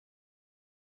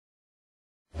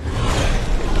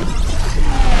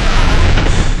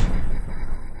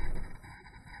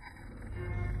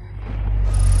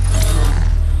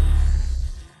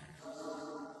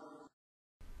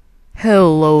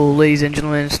Hello ladies and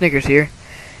gentlemen, Snickers here,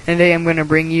 and today I'm going to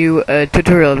bring you a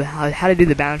tutorial of how to do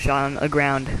the bounce shot on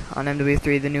Aground on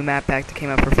MW3, the new map pack that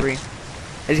came out for free.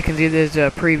 As you can see, there's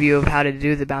a preview of how to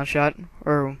do the bounce shot,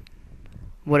 or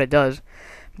what it does,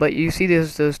 but you see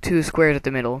those two squares at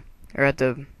the middle, or at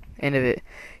the end of it.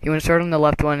 You want to start on the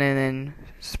left one and then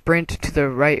sprint to the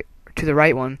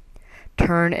right one,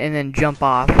 turn and then jump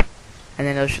off, and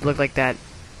then it should look like that.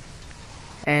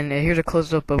 And here's a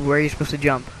close-up of where you're supposed to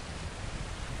jump.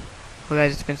 Well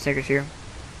guys, it's been Snickers here.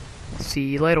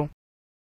 See you later.